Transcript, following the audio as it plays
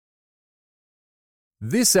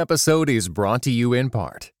This episode is brought to you in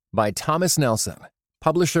part by Thomas Nelson,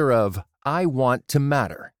 publisher of I Want to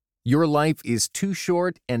Matter. Your life is too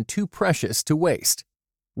short and too precious to waste.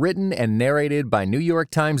 Written and narrated by New York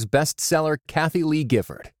Times bestseller Kathy Lee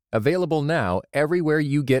Gifford. Available now everywhere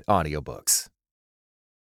you get audiobooks.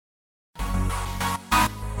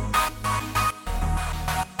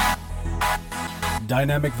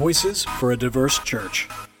 Dynamic voices for a diverse church.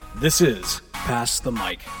 This is Pass the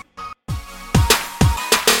Mic.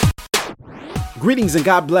 Greetings and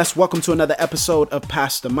God bless. Welcome to another episode of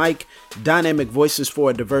Pass the Mic, Dynamic Voices for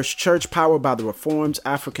a Diverse Church, powered by the Reformed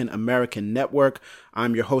African American Network.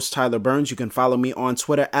 I'm your host, Tyler Burns. You can follow me on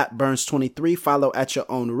Twitter at Burns23. Follow at your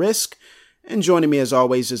own risk. And joining me as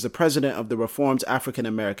always is the president of the Reformed African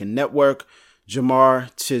American Network,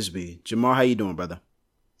 Jemar Tisby. Jemar, how you doing, brother?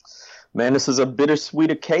 Man, this is a bittersweet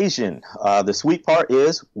occasion. The sweet part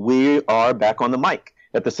is we are back on the mic.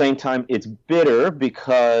 At the same time, it's bitter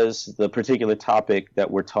because the particular topic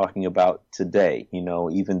that we're talking about today,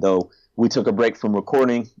 even though we took a break from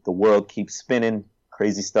recording, the world keeps spinning,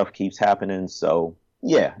 crazy stuff keeps happening. So,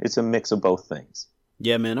 yeah, it's a mix of both things.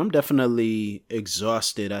 Yeah, man, I'm definitely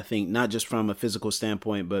exhausted, I think, not just from a physical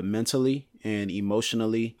standpoint, but mentally and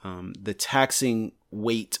emotionally. The taxing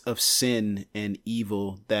weight of sin and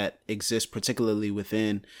evil that exists, particularly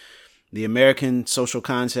within the American social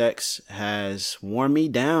context, has worn me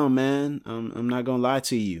down, man. I'm not gonna lie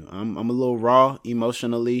to you. I'm a little raw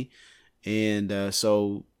emotionally, and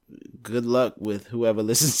so good luck with whoever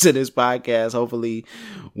listens to this podcast. Hopefully,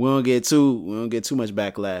 we don't get too much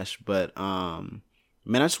backlash. But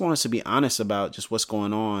man, I just want us to be honest about just what's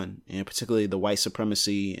going on, and particularly the white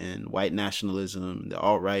supremacy and white nationalism, the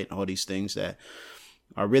alt-right, all these things that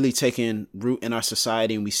are really taking root in our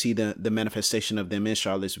society, and we see the manifestation of them in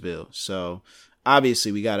Charlottesville. So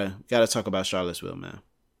obviously we gotta talk about Charlottesville, man.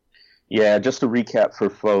 Yeah, just to recap for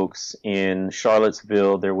folks, in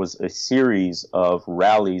Charlottesville, there was a series of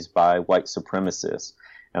rallies by white supremacists,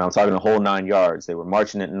 and I'm talking the whole 9 yards. They were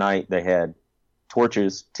marching at night. They had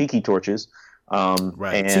torches, tiki torches.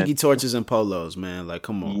 Right, tiki torches and polos, man. Like,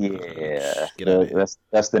 come on. Yeah, get out of here.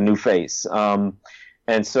 That's the new face.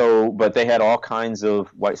 And so, but they had all kinds of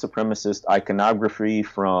white supremacist iconography,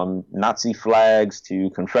 from Nazi flags to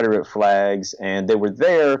Confederate flags, and they were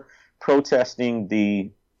there protesting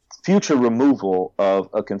the future removal of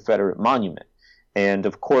a Confederate monument. And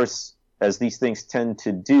of course, as these things tend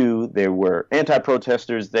to do, there were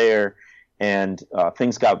anti-protesters there, and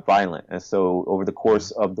things got violent. And so over the course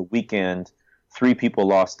of the weekend, 3 people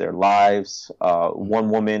lost their lives. One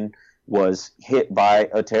woman was hit by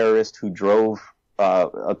a terrorist who drove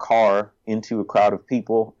a car into a crowd of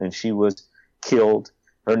people, and she was killed.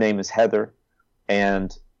 Her name is Heather.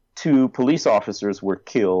 And 2 police officers were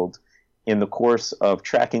killed in the course of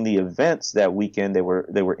tracking the events that weekend. They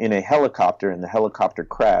were in a helicopter, and the helicopter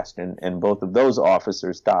crashed, and both of those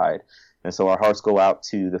officers died. And so our hearts go out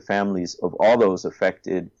to the families of all those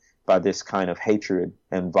affected by this kind of hatred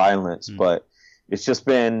and violence. But it's just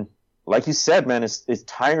been, like you said, man, it's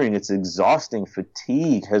tiring. It's exhausting.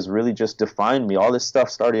 Fatigue has really just defined me. All this stuff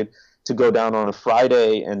started to go down on a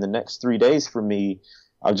Friday, and the next 3 days for me,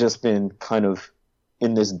 I've just been kind of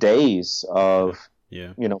in this daze of,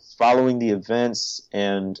 following the events,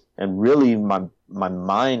 and really my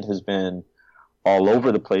mind has been all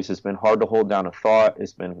over the place. It's been hard to hold down a thought.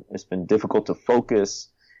 It's been difficult to focus,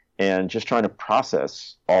 and just trying to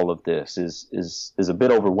process all of this is a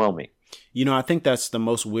bit overwhelming. I think that's the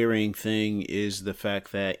most wearying thing, is the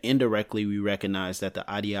fact that indirectly we recognize that the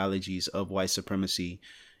ideologies of white supremacy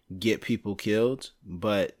get people killed,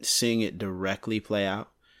 but seeing it directly play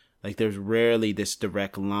out, like there's rarely this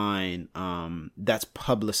direct line that's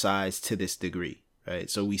publicized to this degree, right?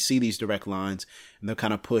 So we see these direct lines, and they're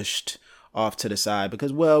kind of pushed off to the side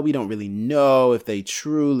because, well, we don't really know if they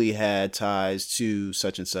truly had ties to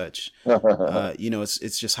such and such.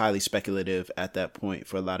 It's just highly speculative at that point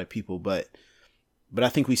for a lot of people. But I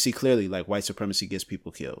think we see clearly, like, white supremacy gets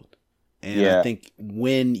people killed. And I think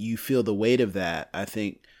when you feel the weight of that, I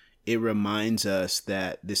think it reminds us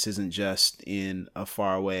that this isn't just in a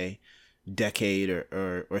faraway decade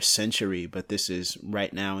or century, but this is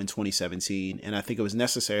right now in 2017. And I think it was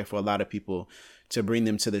necessary for a lot of people to bring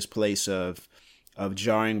them to this place of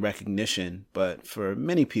jarring recognition. But for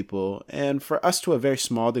many people, and for us to a very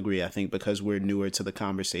small degree, I think because we're newer to the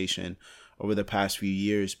conversation over the past few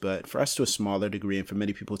years, but for us to a smaller degree, and for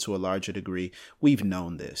many people to a larger degree, we've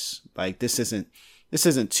known this. Like, this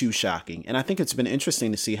isn't too shocking. And I think it's been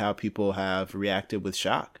interesting to see how people have reacted with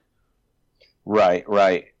shock. Right.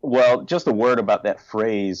 Well, just a word about that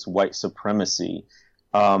phrase, white supremacy.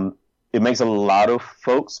 it makes a lot of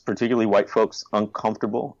folks, particularly white folks,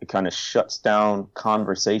 uncomfortable. It kind of shuts down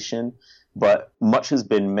conversation. But much has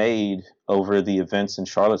been made over the events in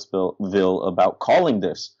Charlottesville about calling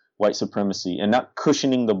this white supremacy and not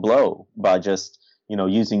cushioning the blow by just,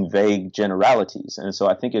 using vague generalities. And so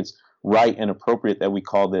I think it's right and appropriate that we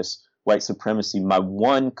call this white supremacy. My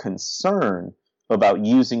one concern about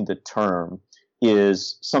using the term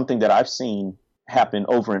is something that I've seen happen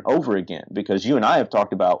over and over again, because you and I have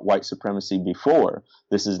talked about white supremacy before.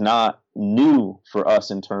 This is not new for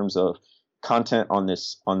us in terms of content on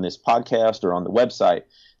this podcast or on the website.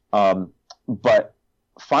 But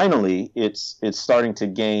finally, it's starting to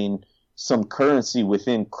gain some currency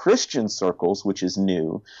within Christian circles, which is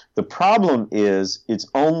new. The problem is it's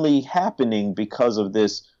only happening because of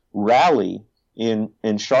this rally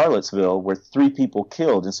in Charlottesville where 3 people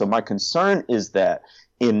killed. And so my concern is that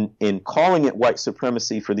in calling it white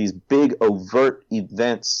supremacy for these big overt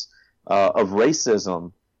events of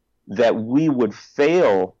racism, that we would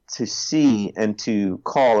fail to see and to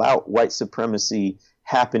call out white supremacy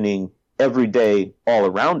happening every day all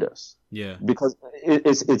around us. Yeah. Because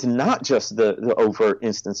it's not just the overt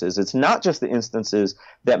instances. It's not just the instances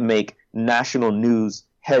that make national news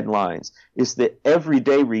headlines. It's the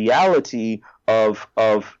everyday reality of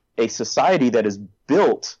a society that is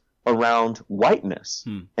built around whiteness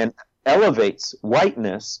and elevates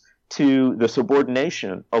whiteness to the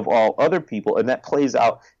subordination of all other people. And that plays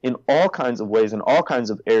out in all kinds of ways, in all kinds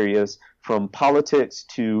of areas, from politics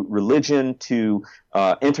to religion to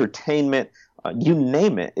entertainment, you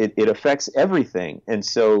name it. It affects everything. And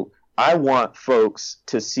so I want folks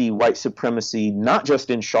to see white supremacy not just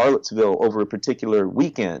in Charlottesville over a particular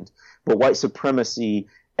weekend, but white supremacy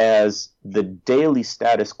as the daily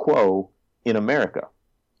status quo in America.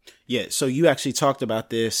 Yeah, so you actually talked about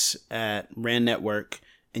this at Rand Network,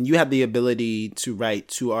 and you have the ability to write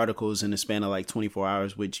 2 articles in the span of like 24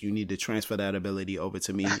 hours, which you need to transfer that ability over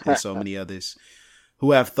to me and so many others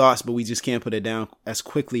who have thoughts, but we just can't put it down as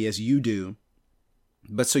quickly as you do.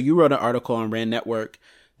 But so you wrote an article on Rand Network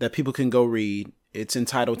that people can go read. It's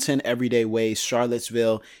entitled 10 Everyday Ways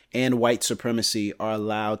Charlottesville and White Supremacy Are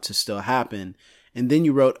Allowed to Still Happen. And then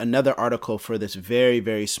you wrote another article for this very,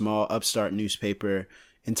 very small upstart newspaper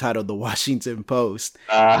entitled The Washington Post,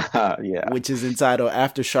 which is entitled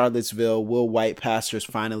After Charlottesville, Will White Pastors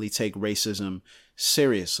Finally Take Racism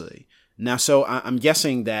Seriously? Now, so I'm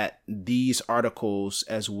guessing that these articles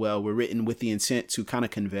as well were written with the intent to kind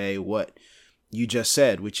of convey what you just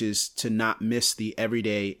said, which is to not miss the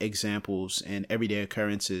everyday examples and everyday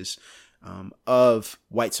occurrences of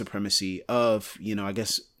white supremacy, of, I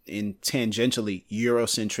guess in tangentially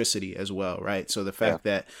Eurocentricity as well, right? So the fact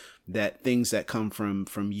that things that come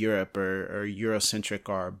from Europe or Eurocentric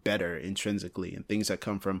are better intrinsically, and things that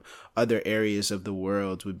come from other areas of the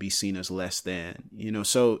world would be seen as less than,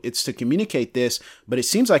 so it's to communicate this, but it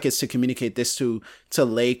seems like it's to communicate this to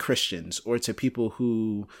lay Christians or to people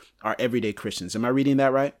who are everyday Christians. Am I reading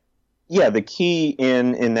that right? Yeah, the key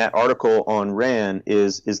in that article on Rand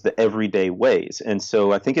is the everyday ways. And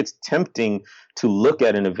so I think it's tempting to look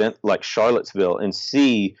at an event like Charlottesville and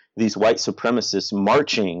see these white supremacists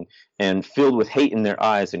marching and filled with hate in their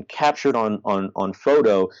eyes and captured on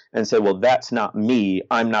photo and say, well, that's not me.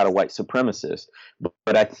 I'm not a white supremacist.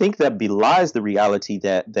 But I think that belies the reality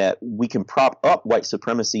that we can prop up white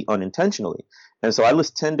supremacy unintentionally. And so I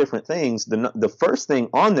list 10 different things. The first thing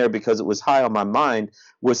on there, because it was high on my mind,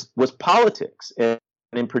 was politics, and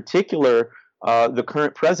in particular, the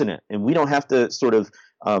current president. And we don't have to sort of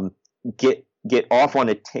get off on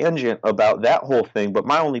a tangent about that whole thing. But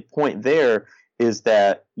my only point there is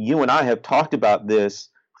that you and I have talked about this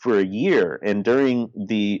for a year. And during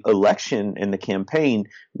the election and the campaign,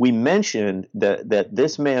 we mentioned that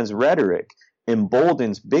this man's rhetoric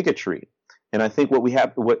emboldens bigotry. And I think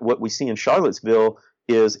what we see in Charlottesville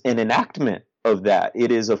is an enactment of that.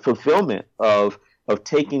 It is a fulfillment of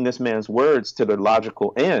taking this man's words to their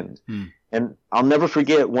logical end. And I'll never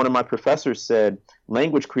forget, one of my professors said,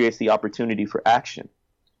 language creates the opportunity for action.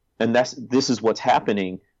 And this is what's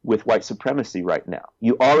happening with white supremacy right now.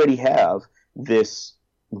 You already have this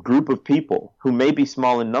group of people who may be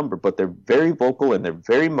small in number, but they're very vocal and they're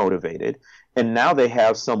very motivated. And now they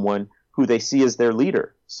have someone who they see as their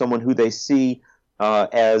leader, someone who they see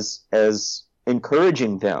as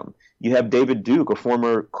encouraging them. You have David Duke, a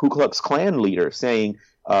former Ku Klux Klan leader, saying,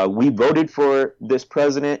 we voted for this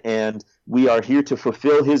president and we are here to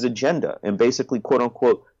fulfill his agenda and basically, quote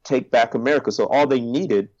unquote, take back America. So all they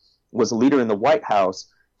needed was a leader in the White House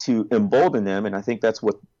to embolden them. And I think that's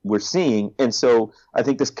what we're seeing. And so I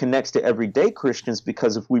think this connects to everyday Christians,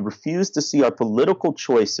 because if we refuse to see our political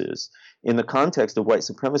choices in the context of white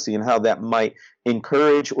supremacy and how that might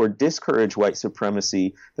encourage or discourage white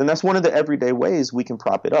supremacy, then that's one of the everyday ways we can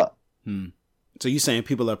prop it up. So you're saying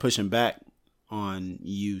people are pushing back on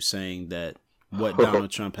you saying that what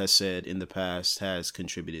Donald Trump has said in the past has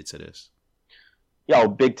contributed to this? Yeah,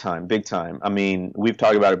 big time, big time. I mean, we've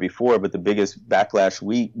talked about it before, but the biggest backlash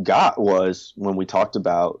we got was when we talked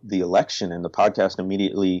about the election and the podcast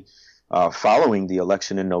immediately following the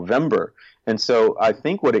election in November. And so I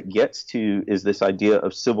think what it gets to is this idea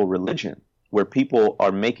of civil religion, where people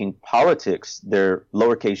are making politics their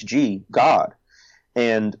lowercase g God.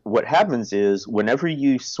 And what happens is whenever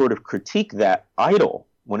you sort of critique that idol,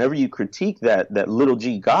 whenever you critique that little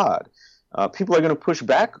g God, people are going to push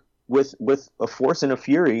back with a force and a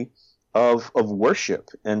fury of worship.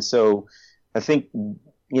 And so I think,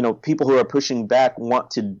 people who are pushing back want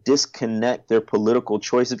to disconnect their political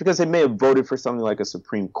choices because they may have voted for something like a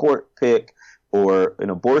Supreme Court pick or an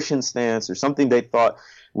abortion stance or something they thought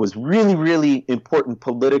was really, really important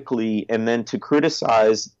politically, and then to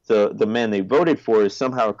criticize the man they voted for is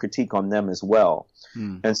somehow a critique on them as well.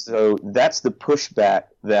 And so that's the pushback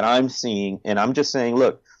that I'm seeing. And I'm just saying,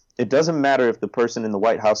 look, it doesn't matter if the person in the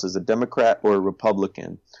White House is a Democrat or a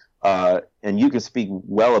Republican. And you can speak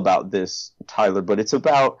well about this, Tyler, but it's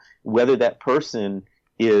about whether that person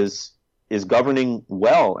is governing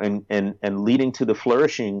well and leading to the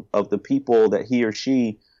flourishing of the people that he or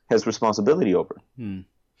she has responsibility over.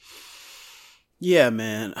 Yeah,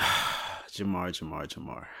 man. Jamar.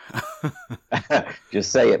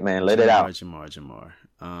 Just say it, man. Let it out. Jamar.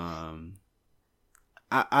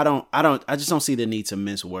 I just don't see the need to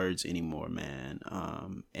mince words anymore, man.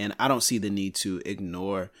 And I don't see the need to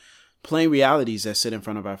ignore plain realities that sit in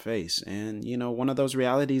front of our face. And, one of those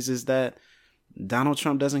realities is that Donald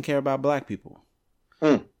Trump doesn't care about black people.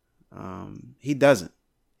 He doesn't.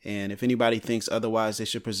 And if anybody thinks otherwise, they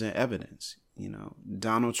should present evidence.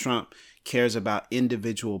 Donald Trump cares about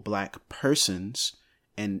individual black persons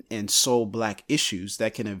and sole black issues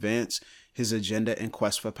that can advance his agenda and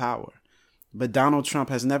quest for power. But Donald Trump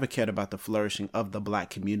has never cared about the flourishing of the black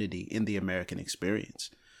community in the American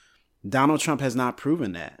experience. Donald Trump has not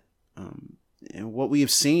proven that. And what we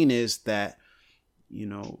have seen is that,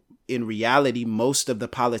 in reality, most of the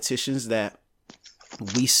politicians that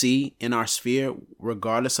we see in our sphere,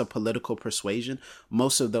 regardless of political persuasion,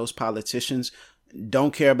 most of those politicians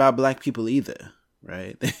don't care about black people either,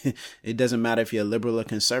 right? It doesn't matter if you're liberal or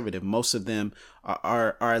conservative. Most of them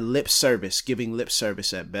are giving lip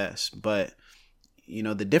service at best. But,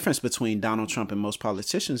 the difference between Donald Trump and most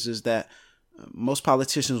politicians is that most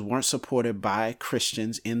politicians weren't supported by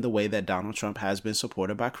Christians in the way that Donald Trump has been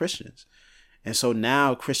supported by Christians. And so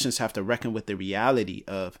now Christians have to reckon with the reality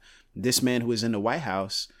of this man who is in the White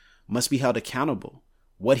House must be held accountable.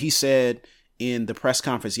 What he said in the press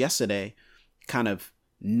conference yesterday, kind of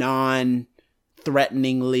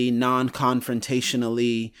non-threateningly,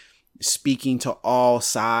 non-confrontationally, speaking to all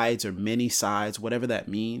sides or many sides, whatever that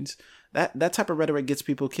means, that type of rhetoric gets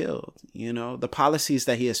people killed. The policies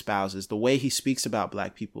that he espouses, the way he speaks about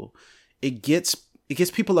black people, it gets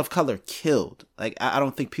people of color killed. Like, I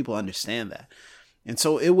don't think people understand that. And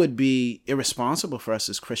so it would be irresponsible for us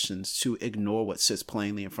as Christians to ignore what sits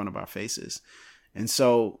plainly in front of our faces. And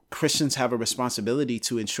so Christians have a responsibility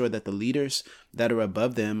to ensure that the leaders that are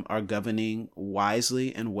above them are governing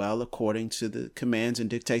wisely and well according to the commands and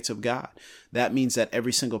dictates of God. That means that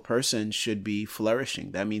every single person should be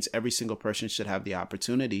flourishing. That means every single person should have the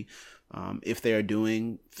opportunity, if they are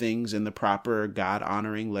doing things in the proper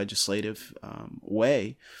God-honoring legislative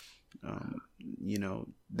way,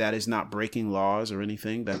 that is not breaking laws or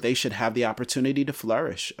anything, that they should have the opportunity to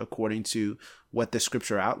flourish according to what the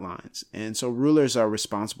scripture outlines. And so rulers are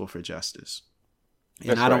responsible for justice.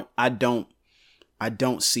 And I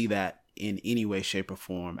don't see that in any way, shape, or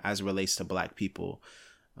form as it relates to black people.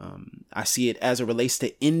 I see it as it relates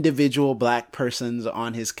to individual black persons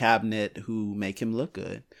on his cabinet who make him look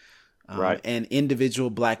good. And individual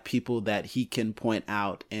black people that he can point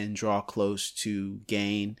out and draw close to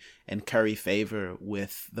gain and curry favor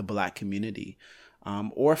with the black community,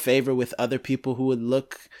 or favor with other people who would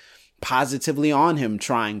look positively on him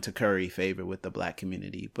trying to curry favor with the black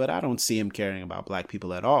community. But I don't see him caring about black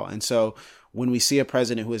people at all. And so when we see a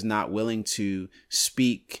president who is not willing to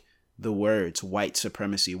speak the words white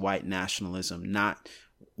supremacy, white nationalism, not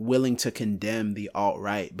willing to condemn the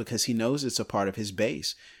alt-right because he knows it's a part of his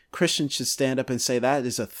base, Christians should stand up and say that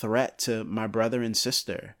is a threat to my brother and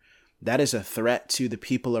sister. That is a threat to the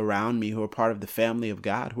people around me who are part of the family of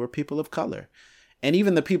God, who are people of color. And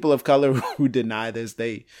even the people of color who deny this,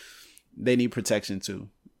 they need protection too.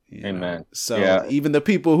 Amen. So even the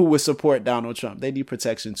people who would support Donald Trump, they need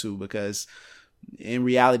protection too, because in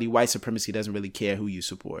reality, white supremacy doesn't really care who you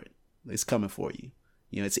support. It's coming for you.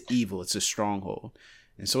 It's evil. It's a stronghold.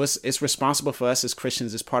 And so it's responsible for us as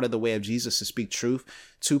Christians, as part of the way of Jesus, to speak truth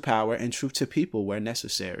to power and truth to people where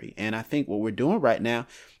necessary. And I think what we're doing right now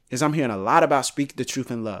is I'm hearing a lot about speak the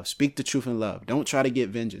truth in love. Speak the truth in love. Don't try to get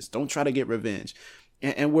vengeance. Don't try to get revenge.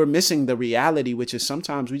 And we're missing the reality, which is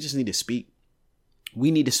sometimes we just need to speak.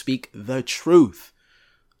 We need to speak the truth.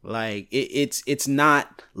 Like it's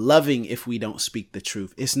not loving if we don't speak the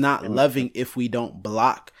truth. It's not loving if we don't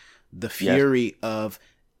block the fury of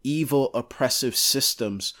evil, oppressive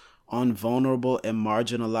systems on vulnerable and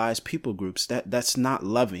marginalized people groups. That's not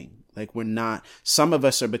loving. Like we're not. Some of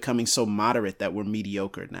us are becoming so moderate that we're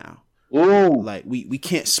mediocre now. Ooh. Like we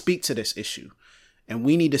can't speak to this issue, and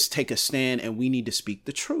we need to take a stand, and we need to speak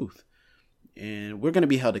the truth, and we're going to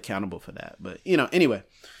be held accountable for that. But anyway.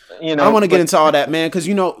 I don't want to get into all that, man, because,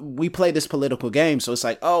 we play this political game. So it's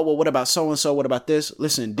like, oh, well, what about so-and-so? What about this?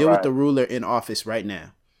 Listen, deal with the ruler in office right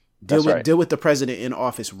now. Deal with the president in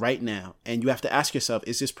office right now. And you have to ask yourself,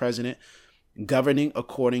 is this president governing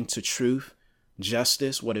according to truth,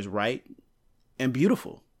 justice, what is right and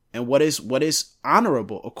beautiful? And what is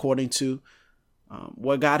honorable according to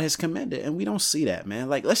what God has commended? And we don't see that, man.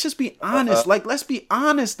 Like, let's just be honest. Let's be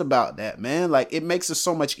honest about that, man. Like, it makes it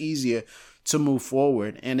so much easier to move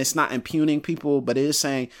forward. And it's not impugning people, but it is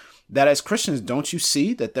saying that as Christians, don't you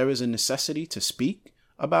see that there is a necessity to speak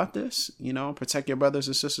about this, protect your brothers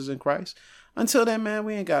and sisters in Christ? Until then, man,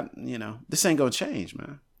 we ain't got, this ain't gonna change,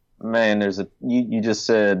 man. Man, you just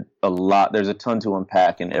said a lot. There's a ton to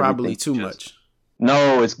unpack, and probably too much.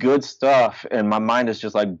 No, it's good stuff. And my mind is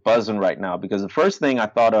just like buzzing right now, because the first thing I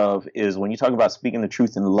thought of is when you talk about speaking the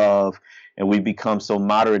truth in love and we become so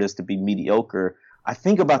moderate as to be mediocre, I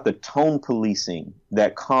think about the tone policing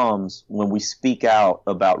that comes when we speak out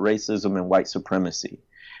about racism and white supremacy.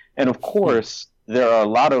 And of course, there are a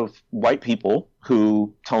lot of white people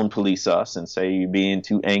who tone police us and say you're being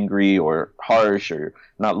too angry or harsh or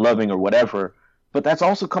not loving or whatever. But that's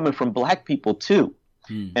also coming from black people too.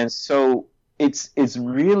 And so it's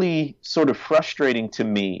really sort of frustrating to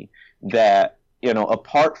me that,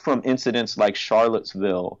 apart from incidents like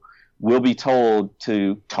Charlottesville, we'll be told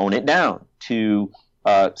to tone it down, to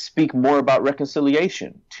speak more about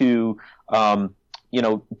reconciliation, to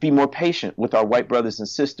be more patient with our white brothers and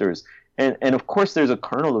sisters. And of course, there's a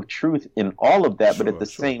kernel of truth in all of that. But at the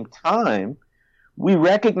same time, we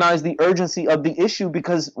recognize the urgency of the issue,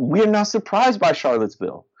 because we're not surprised by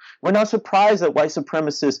Charlottesville. We're not surprised that white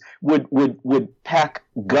supremacists would pack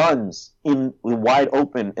guns in wide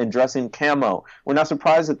open and dress in camo. We're not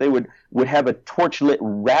surprised that they would have a torchlit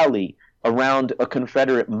rally around a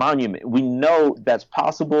Confederate monument. We know that's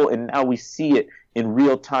possible, and now we see it in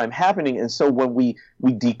real time happening. And so when we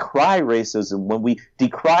decry racism, when we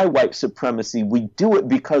decry white supremacy, we do it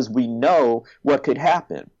because we know what could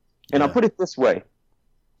happen. And I'll put it this way.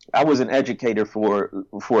 I was an educator for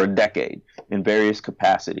a decade in various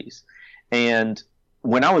capacities. And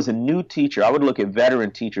when I was a new teacher, I would look at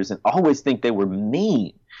veteran teachers and always think they were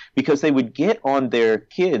mean, because they would get on their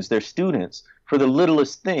kids, their students, for the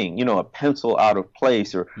littlest thing, a pencil out of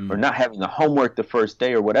place or not having the homework the first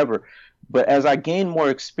day or whatever. But as I gained more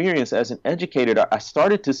experience as an educator, I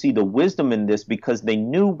started to see the wisdom in this, because they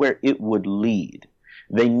knew where it would lead.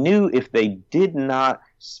 They knew if they did not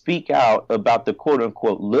speak out about the quote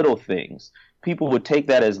unquote little things, people would take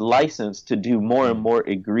that as license to do more and more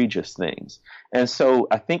egregious things. And so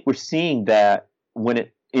I think we're seeing that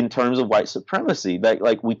in terms of white supremacy,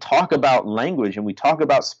 like we talk about language and we talk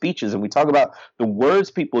about speeches and we talk about the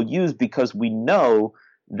words people use, because we know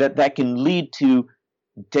that can lead to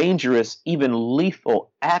dangerous, even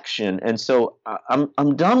lethal action. And so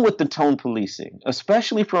I'm done with the tone policing,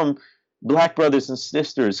 especially from black brothers and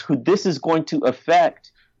sisters who this is going to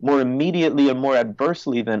affect more immediately and more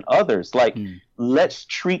adversely than others. Like, let's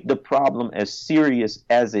treat the problem as serious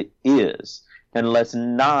as it is. And let's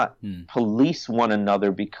not police one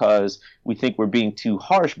another because we think we're being too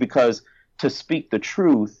harsh. Because to speak the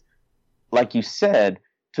truth, like you said,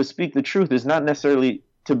 to speak the truth is not necessarily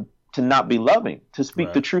to not be loving. To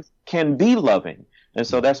speak the truth can be loving. And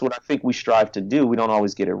so that's what I think we strive to do. We don't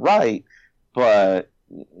always get it right, but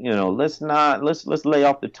let's lay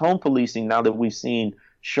off the tone policing now that we've seen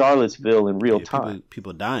Charlottesville in real time.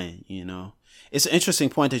 People dying, It's an interesting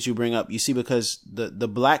point that you bring up. You see, because the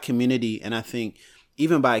black community, and I think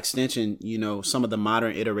even by extension, some of the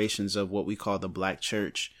modern iterations of what we call the black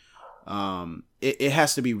church, it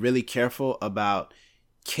has to be really careful about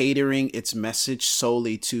catering its message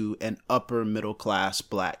solely to an upper middle class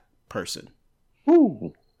black person.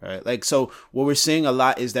 Ooh. right? Like, so what we're seeing a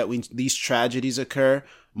lot is that when these tragedies occur,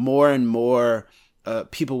 more and more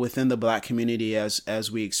people within the Black community,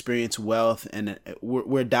 as we experience wealth, and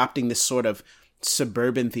we're adopting this sort of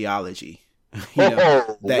suburban theology,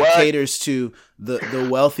 that caters to the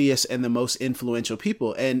wealthiest and the most influential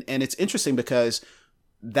people. And it's interesting because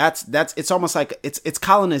that's it's almost like it's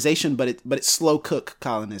colonization, but it's slow cook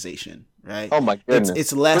colonization, right? Oh my goodness.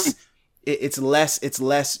 It's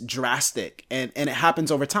less drastic, and it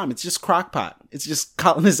happens over time. It's just crock pot. It's just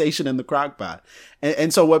colonization in the crock pot.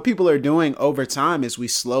 And so what people are doing over time is we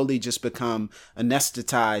slowly just become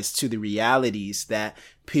anesthetized to the realities that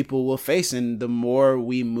people will face. And the more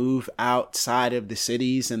we move outside of the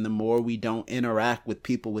cities and the more we don't interact with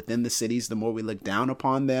people within the cities, the more we look down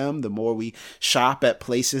upon them, the more we shop at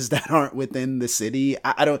places that aren't within the city.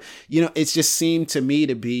 I don't, it's just seemed to me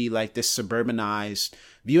to be like this suburbanized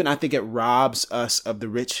view. And I think it robs us of the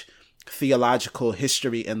rich theological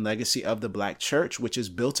history and legacy of the Black church, which is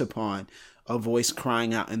built upon a voice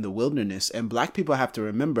crying out in the wilderness. And Black people have to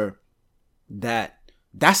remember that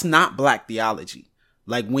that's not Black theology.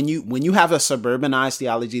 Like when you have a suburbanized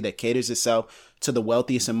theology that caters itself to the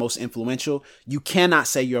wealthiest and most influential, you cannot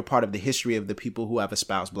say you're a part of the history of the people who have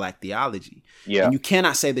espoused Black theology. Yeah. And you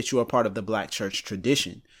cannot say that you are part of the Black church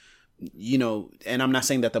tradition. And I'm not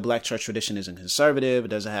saying that the Black church tradition isn't conservative, it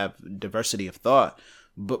doesn't have diversity of thought,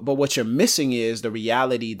 but what you're missing is the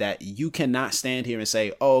reality that you cannot stand here and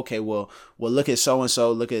say, oh, okay, well, look at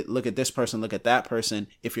so-and-so, look at this person, look at that person,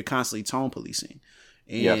 if you're constantly tone policing.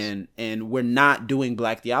 And we're not doing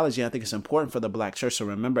Black theology. I think it's important for the Black church to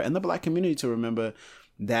remember, and the Black community to remember,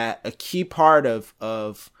 that a key part of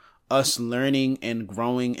us learning and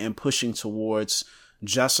growing and pushing towards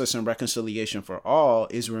justice and reconciliation for all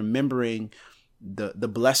is remembering the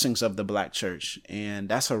blessings of the Black church. And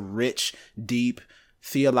that's a rich, deep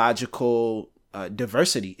theological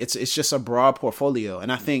diversity. It's just a broad portfolio.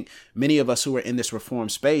 And I think many of us who are in this reform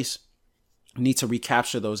space need to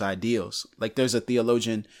recapture those ideals. Like there's a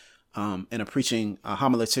theologian and a preaching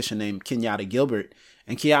homiletician named Kenyatta Gilbert.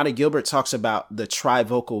 And Kenyatta Gilbert talks about the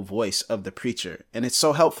trivocal voice of the preacher. And it's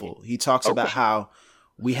so helpful. He talks about how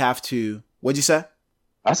we have to, what'd you say?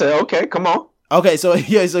 I said, okay, come on. Okay, so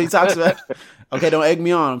he talks about, okay, don't egg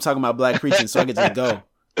me on. I'm talking about Black preaching, so I can just go.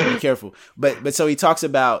 Be careful. But so he talks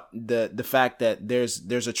about the fact that there's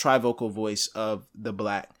a trivocal voice of the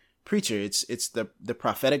Black preacher. It's the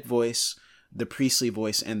prophetic voice, the priestly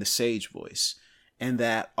voice, and the sage voice. And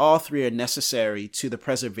that all three are necessary to the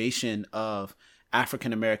preservation of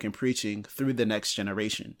African American preaching through the next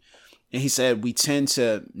generation. And he said we tend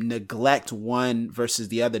to neglect one versus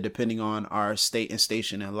the other depending on our state and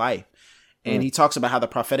station in life. And he talks about how the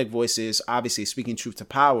prophetic voice is obviously speaking truth to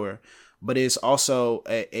power, but is also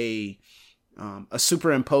a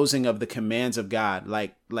superimposing of the commands of God,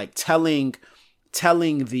 like telling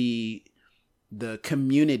the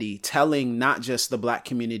community, telling not just the Black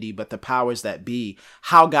community, but the powers that be,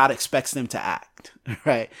 how God expects them to act,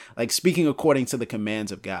 right? Like speaking according to the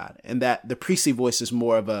commands of God. And that the priestly voice is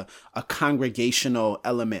more of a congregational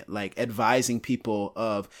element, like advising people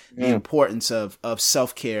of the importance of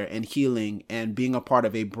self-care and healing and being a part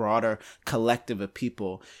of a broader collective of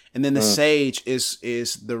people. And then the sage is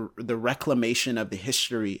the reclamation of the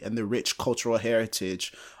history and the rich cultural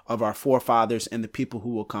heritage of our forefathers and the people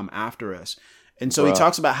who will come after us. And so he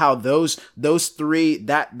talks about how those three,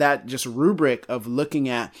 that just rubric of looking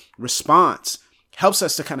at response helps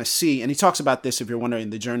us to kind of see. And he talks about this, if you're wondering,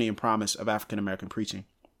 the journey and promise of African American preaching.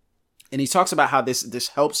 And he talks about how this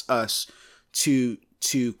helps us to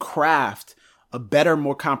craft a better,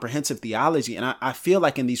 more comprehensive theology. And I feel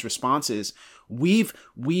like in these responses, we've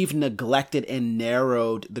neglected and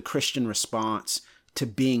narrowed the Christian response to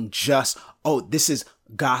being just, oh, this is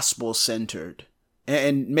gospel centered.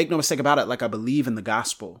 And make no mistake about it, like I believe in the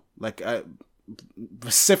gospel, like I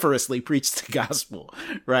vociferously preach the gospel,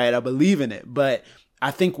 right? I believe in it. But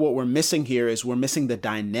I think what we're missing here is we're missing the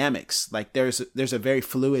dynamics. Like there's a very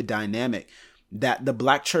fluid dynamic that the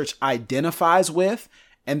Black church identifies with,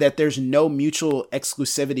 and that there's no mutual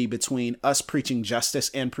exclusivity between us preaching justice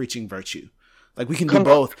and preaching virtue. Like we can do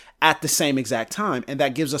both at the same exact time. And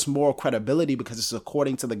that gives us moral credibility because it's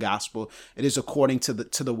according to the gospel. It is according to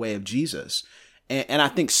the way of Jesus. And I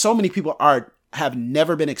think so many people have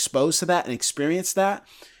never been exposed to that and experienced that.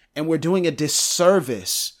 And we're doing a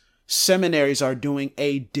disservice. Seminaries are doing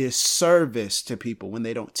a disservice to people when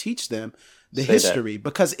they don't teach them the history,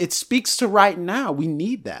 because it speaks to right now. We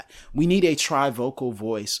need that. We need a trivocal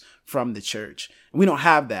voice from the church. And we don't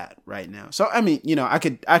have that right now. So, I mean, I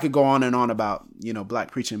could go on and on about,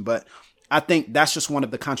 Black preaching, but I think that's just one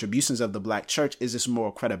of the contributions of the Black church is this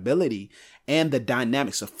moral credibility and the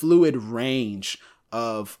dynamics, a fluid range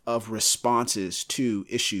of responses to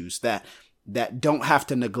issues that don't have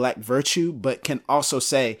to neglect virtue, but can also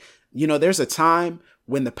say, there's a time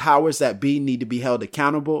when the powers that be need to be held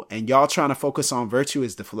accountable, and y'all trying to focus on virtue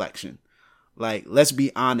is deflection. Like, let's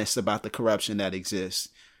be honest about the corruption that exists,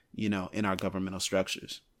 in our governmental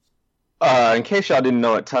structures. In case y'all didn't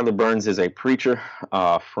know it, Tyler Burns is a preacher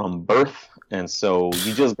from birth, and so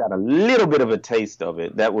you just got a little bit of a taste of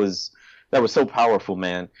it. That was so powerful,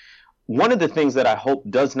 man. One of the things that I hope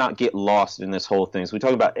does not get lost in this whole thing is we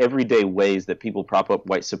talk about everyday ways that people prop up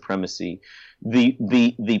white supremacy.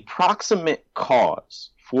 The proximate cause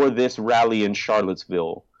for this rally in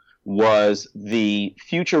Charlottesville was the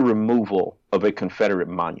future removal of a Confederate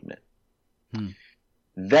monument.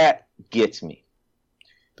 That gets me.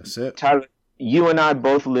 That's it. Tyler, you and I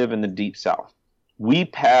both live in the Deep South. We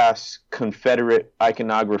pass Confederate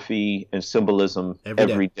iconography and symbolism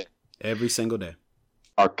every day. Every single day.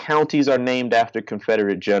 Our counties are named after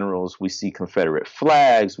Confederate generals. We see Confederate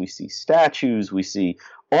flags. We see statues. We see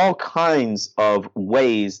all kinds of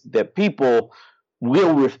ways that people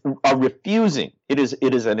are refusing. It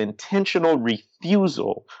is an intentional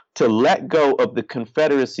refusal to let go of the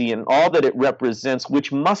Confederacy and all that it represents,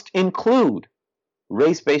 which must include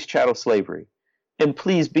race-based chattel slavery. And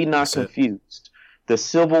please be not confused. The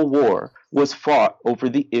Civil War was fought over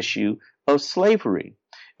the issue of slavery.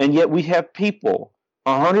 And yet we have people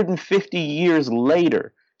 150 years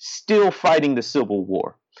later still fighting the Civil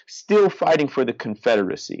War, still fighting for the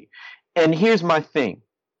Confederacy. And here's my thing.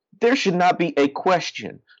 There should not be a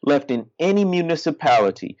question left in any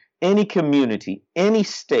municipality, any community, any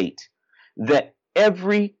state that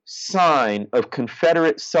every sign of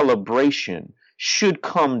Confederate celebration should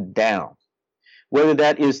come down. Whether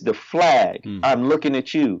that is the flag, I'm looking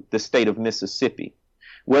at you, the state of Mississippi.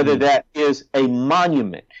 Whether that is a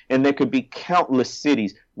monument, and there could be countless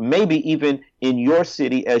cities, maybe even in your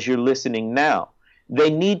city as you're listening now. They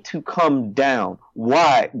need to come down.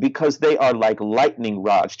 Why? Because they are like lightning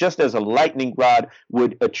rods. Just as a lightning rod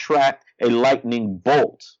would attract a lightning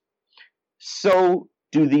bolt, so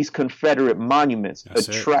do these Confederate monuments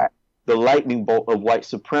attract the lightning bolt of white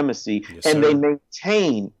supremacy. Yes, and they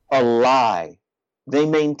maintain a lie. They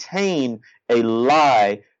maintain a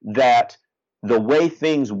lie that the way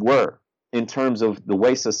things were in terms of the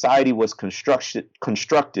way society was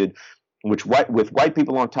constructed, with white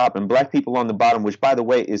people on top and black people on the bottom, which, by the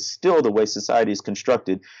way, is still the way society is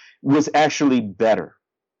constructed, was actually better.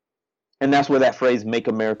 And that's where that phrase, "Make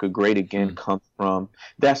America Great Again," comes from.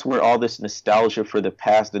 That's where all this nostalgia for the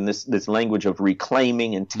past and this language of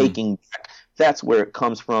reclaiming and taking back, that's where it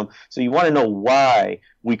comes from. So you want to know why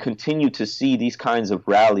we continue to see these kinds of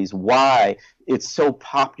rallies, why it's so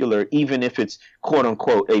popular, even if it's, quote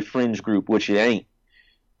unquote, a fringe group, which it ain't.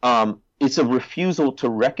 It's a refusal to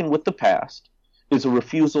reckon with the past. It's a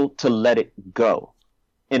refusal to let it go.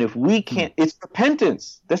 And if we can't, it's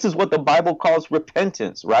repentance. This is what the Bible calls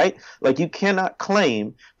repentance, right? Like, you cannot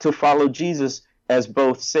claim to follow Jesus as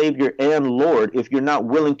both Savior and Lord if you're not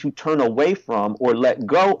willing to turn away from or let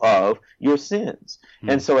go of your sins.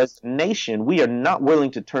 And so as a nation, we are not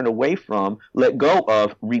willing to turn away from, let go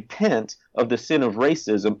of, repent of the sin of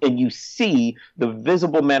racism. And you see the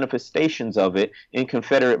visible manifestations of it in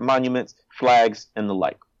Confederate monuments, flags, and the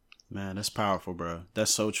like. Man, that's powerful, bro.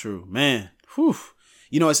 That's so true. Man, whew.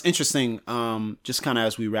 It's interesting, just kind of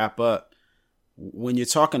as we wrap up, when you're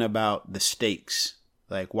talking about the stakes,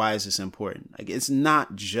 like, why is this important? Like, it's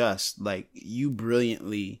not just, like, you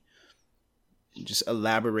brilliantly just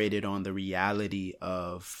elaborated on the reality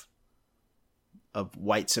of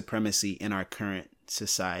white supremacy in our current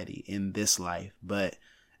society, in this life. But,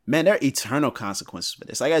 man, there are eternal consequences for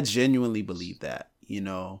this. Like, I genuinely believe that,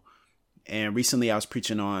 And recently I was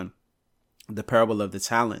preaching on the parable of the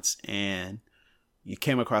talents, and you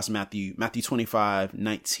came across Matthew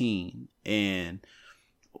 25:19, and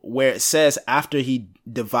where it says after he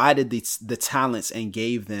divided the talents and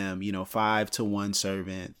gave them, 5 to one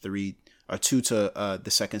servant, 2 to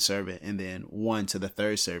the second servant, and then 1 to the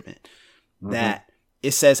third servant, that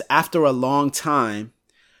it says after a long time,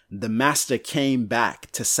 the master came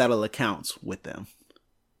back to settle accounts with them.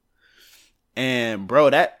 And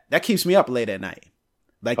bro, that keeps me up late at night.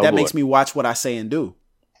 Like, that makes me watch what I say and do.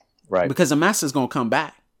 Right. Because the master's going to come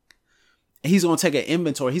back. He's going to take an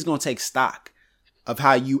inventory. He's going to take stock of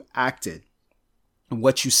how you acted and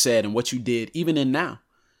what you said and what you did, even in now.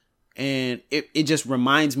 And it just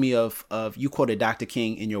reminds me of you quoted Dr.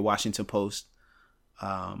 King in your Washington Post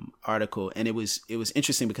article. And it was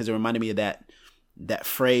interesting because it reminded me of that that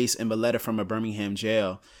phrase in the letter from a Birmingham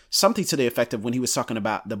jail, something to the effect of when he was talking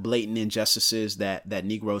about the blatant injustices that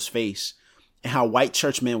Negroes face, and how white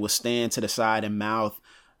churchmen will stand to the side and mouth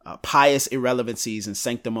pious irrelevancies and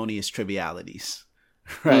sanctimonious trivialities,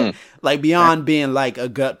 right? Like beyond being like a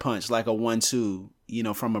gut punch, like a 1-2, you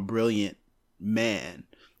know, from a brilliant man,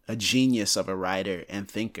 a genius of a writer and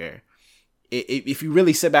thinker. If you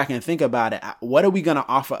really sit back and think about it, what are we going to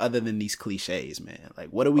offer other than these cliches, man? Like,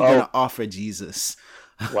 what are we going to offer Jesus?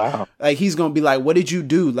 Wow. Like, he's going to be like, what did you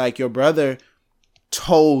do? Like, your brother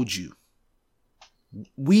told you.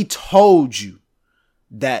 We told you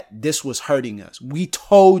that this was hurting us. We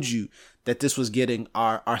told you that this was getting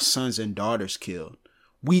our sons and daughters killed.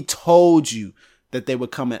 We told you that they were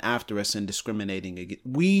coming after us and discriminating against.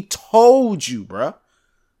 We told you, bruh.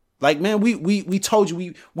 Like, man, we told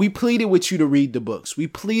you, we pleaded with you to read the books. We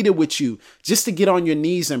pleaded with you just to get on your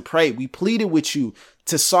knees and pray. We pleaded with you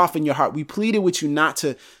to soften your heart. We pleaded with you not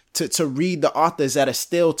to read the authors that are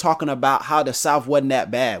still talking about how the South wasn't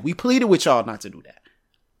that bad. We pleaded with y'all not to do that.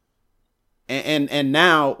 And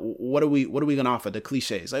now what are we going to offer? The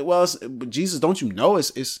cliches. Like, well, Jesus, don't you know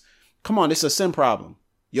it's come on, it's a sin problem.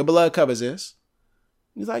 Your blood covers this.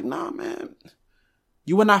 He's like, nah, man,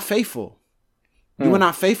 you were not faithful. You were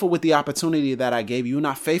not faithful with the opportunity that I gave you. You were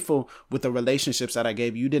not faithful with the relationships that I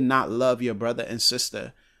gave you. You did not love your brother and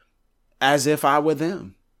sister as if I were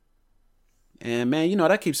them. And man, you know,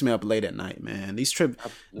 that keeps me up late at night, man. These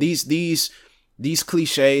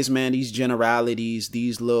cliches, man, these generalities,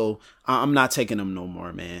 these little, I'm not taking them no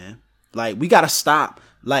more, man. Like, we got to stop.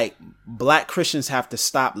 Like, black Christians have to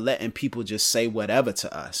stop letting people just say whatever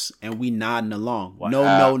to us and we nodding along. Wow.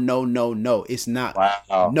 No. It's not.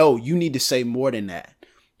 Wow. No, you need to say more than that,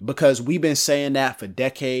 because we've been saying that for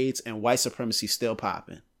decades and white supremacy still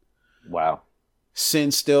popping. Wow.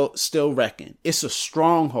 Sin still wrecking. It's a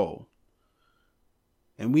stronghold.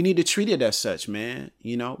 And we need to treat it as such, man.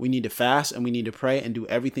 You know, we need to fast and we need to pray and do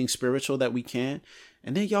everything spiritual that we can.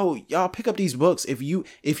 And then, y'all pick up these books. If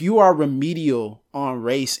you are remedial on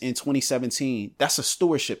race in 2017, that's a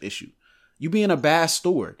stewardship issue. You being a bad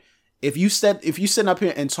steward. If you sitting up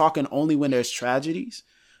here and talking only when there's tragedies,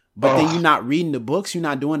 but then you're not reading the books, you're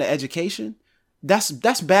not doing the education, that's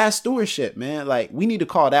bad stewardship, man. Like, we need to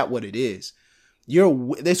call that what it is.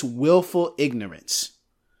 This willful ignorance.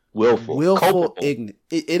 Willful ignorance.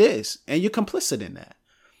 It is, and you're complicit in that.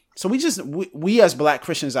 So we as black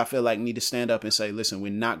Christians, I feel like, need to stand up and say, listen,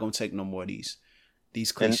 we're not going to take no more of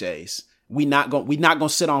these cliches. We're not going to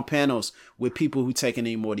sit on panels with people who take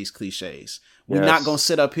any more of these cliches. We're not going to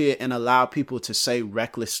sit up here and allow people to say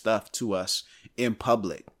reckless stuff to us in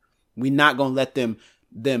public. We're not going to let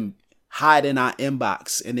them hide in our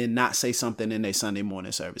inbox and then not say something in their Sunday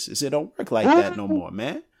morning services. It don't work like that no more,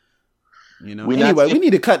 man. You know. We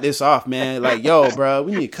need to cut this off, man. Like, yo, bro,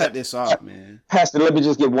 we need to cut this off, man. Pastor, let me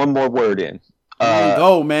just get one more word in.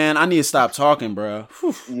 Go, man. I need to stop talking, bro.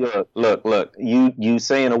 Yeah, look. You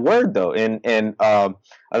saying a word though, and I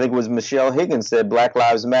think it was Michelle Higgins said Black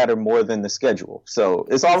Lives Matter more than the schedule. So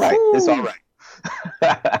it's all right. It's all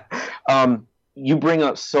right. You bring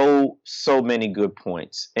up so many good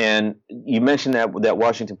points, and you mentioned that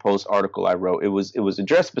Washington Post article I wrote. It was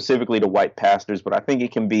addressed specifically to white pastors, but I think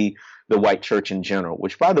it can be the white church in general.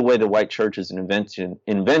 Which, by the way, the white church is an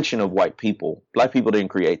invention of white people. Black people didn't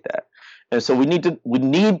create that, and so we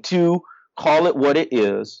need to call it what it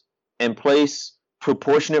is and place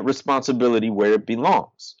proportionate responsibility where it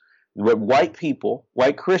belongs. Where white people,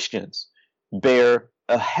 white Christians, bear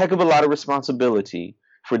a heck of a lot of responsibility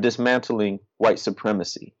for dismantling white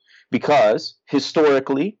supremacy, because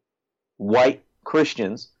historically, white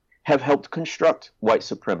Christians have helped construct white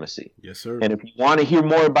supremacy. Yes, sir. And if you want to hear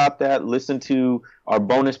more about that, listen to our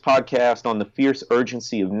bonus podcast on the fierce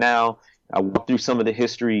urgency of now. I walk through some of the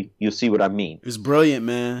history. You'll see what I mean. It's brilliant,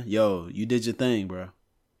 man. Yo, you did your thing, bro.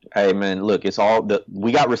 Hey, man, look,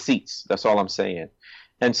 we got receipts. That's all I'm saying.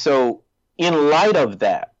 And so in light of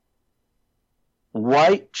that,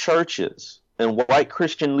 white churches and white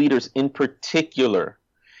Christian leaders in particular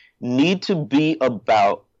need to be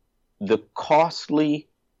about the costly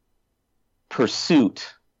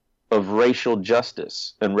pursuit of racial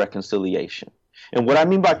justice and reconciliation. And what I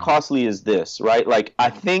mean by costly is this, right? Like, I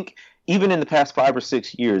think even in the past 5 or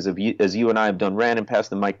 6 years, as you and I have done Rand Pass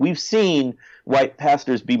the Mic, we've seen white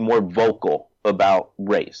pastors be more vocal about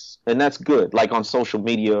race. And that's good, like on social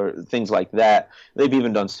media or things like that. They've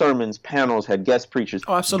even done sermons, panels, had guest preachers.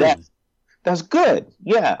 Oh, absolutely. That's good.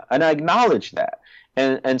 Yeah. And I acknowledge that.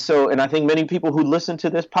 And I think many people who listen to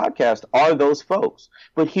this podcast are those folks.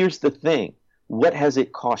 But here's the thing. What has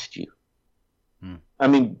it cost you? I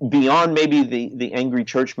mean, beyond maybe the angry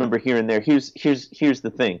church member here and there, here's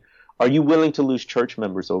the thing. Are you willing to lose church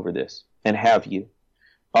members over this? And have you?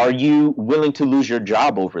 Are you willing to lose your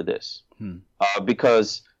job over this?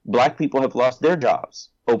 Because Black people have lost their jobs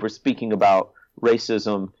over speaking about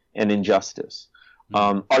racism and injustice.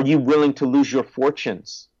 Are you willing to lose your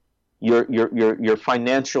fortunes, your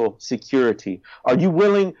financial security? Are you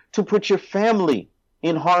willing to put your family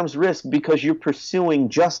in harm's risk because you're pursuing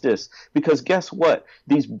justice? Because guess what?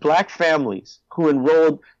 These Black families who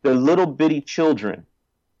enrolled their little bitty children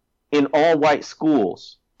in all white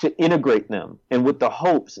schools to integrate them, and with the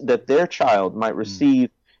hopes that their child might receive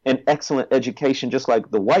an excellent education, just like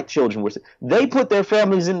the white children were, they put their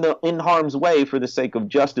families in harm's way for the sake of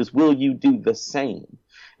justice. Will you do the same?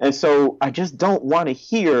 And so I just don't want to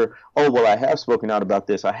hear, oh, well, I have spoken out about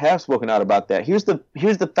this, I have spoken out about that. Here's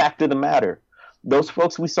the fact of the matter. Those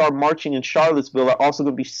folks we saw marching in Charlottesville are also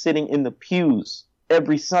going to be sitting in the pews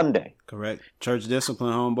every Sunday. Correct. Church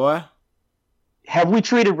discipline, homeboy. Have we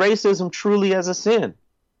treated racism truly as a sin?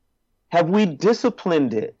 Have we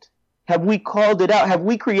disciplined it? Have we called it out? Have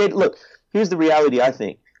we created? Look, here's the reality, I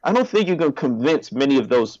think. I don't think you're going to convince many of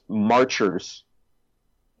those marchers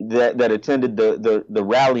that attended the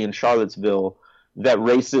rally in Charlottesville that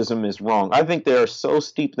racism is wrong. I think they are so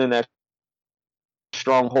steeped in that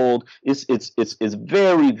stronghold. It's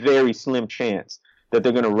very, very slim chance that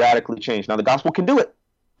they're going to radically change. Now, the gospel can do it.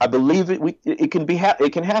 I believe it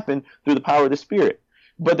can happen through the power of the Spirit.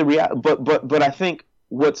 But I think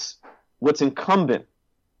what's incumbent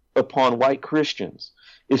upon white Christians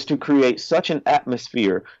is to create such an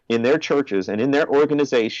atmosphere in their churches and in their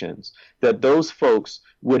organizations that those folks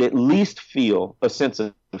would at least feel a sense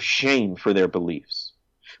of shame for their beliefs,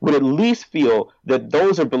 would at least feel that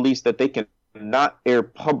those are beliefs that they can not air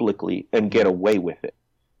publicly and get away with it.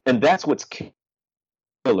 And that's what's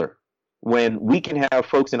killer. When we can have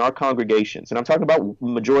folks in our congregations, and I'm talking about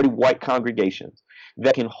majority white congregations,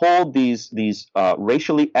 that can hold these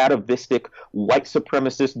racially atavistic white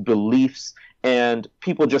supremacist beliefs, and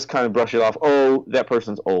people just kind of brush it off. Oh, that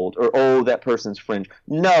person's old, or oh, that person's fringe.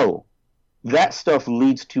 No, that stuff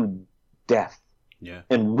leads to death. Yeah.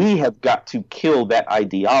 And we have got to kill that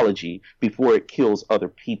ideology before it kills other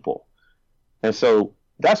people. And so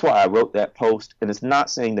that's why I wrote that post. And it's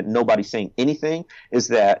not saying that nobody's saying anything, is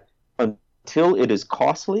that until it is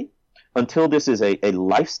costly, until this is a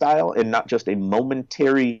lifestyle and not just a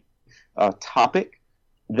momentary topic,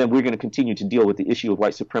 then we're going to continue to deal with the issue of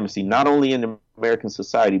white supremacy, not only in American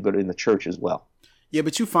society, but in the church as well. Yeah,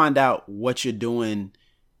 but you find out what you're doing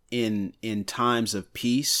in times of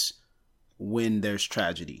peace when there's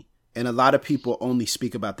tragedy. And a lot of people only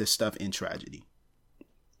speak about this stuff in tragedy.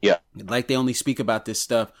 Yeah. Like they only speak about this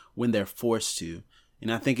stuff when they're forced to.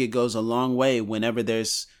 And I think it goes a long way whenever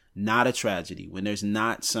there's not a tragedy, when there's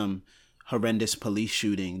not some horrendous police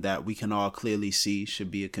shooting that we can all clearly see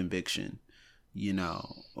should be a conviction. You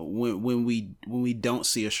know, when we don't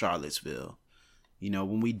see a Charlottesville, you know,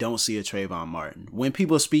 when we don't see a Trayvon Martin, when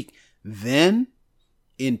people speak then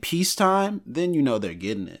in peacetime, then you know they're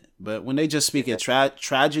getting it. But when they just speak at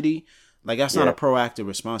tragedy, like that's not a proactive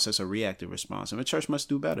response, that's a reactive response. And the church must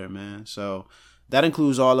do better, man. So that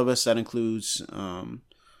includes all of us. That includes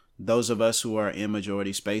those of us who are in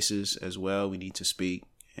majority spaces as well. We need to speak.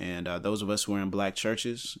 And those of us who are in black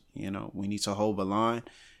churches, you know, we need to hold the line.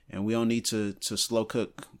 And we don't need to slow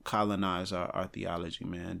cook colonize our theology,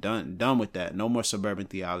 man. Done with that. No more suburban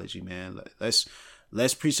theology, man.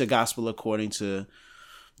 Let's preach the gospel according to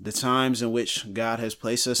the times in which God has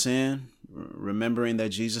placed us in, remembering that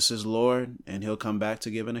Jesus is Lord, and he'll come back to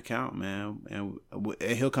give an account, man. And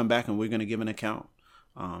he'll come back and we're going to give an account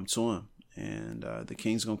to him. And the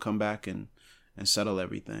king's going to come back and settle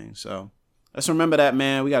everything. So let's remember that,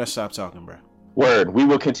 man. We got to stop talking, bro. Word. We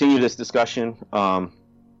will continue this discussion.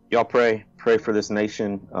 Y'all pray for this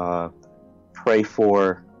nation. Pray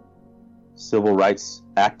for civil rights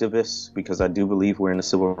activists, because I do believe we're in the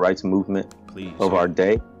civil rights movement of our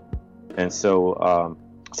day. And so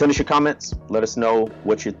send us your comments. Let us know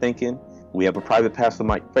what you're thinking. We have a private Pastor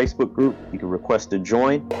Mike Facebook group. You can request to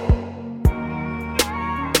join.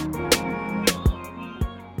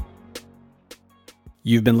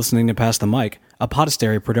 You've been listening to Pass the Mic, a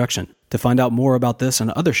Podastery production. To find out more about this and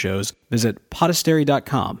other shows, visit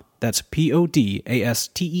podastery.com. That's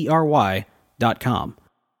PODASTERY.com.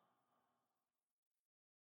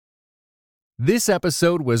 This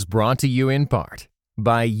episode was brought to you in part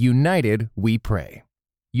by United We Pray.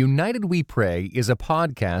 United We Pray is a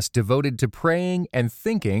podcast devoted to praying and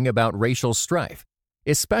thinking about racial strife,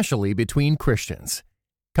 especially between Christians.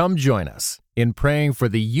 Come join us in praying for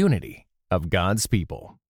the unity of God's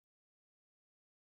people.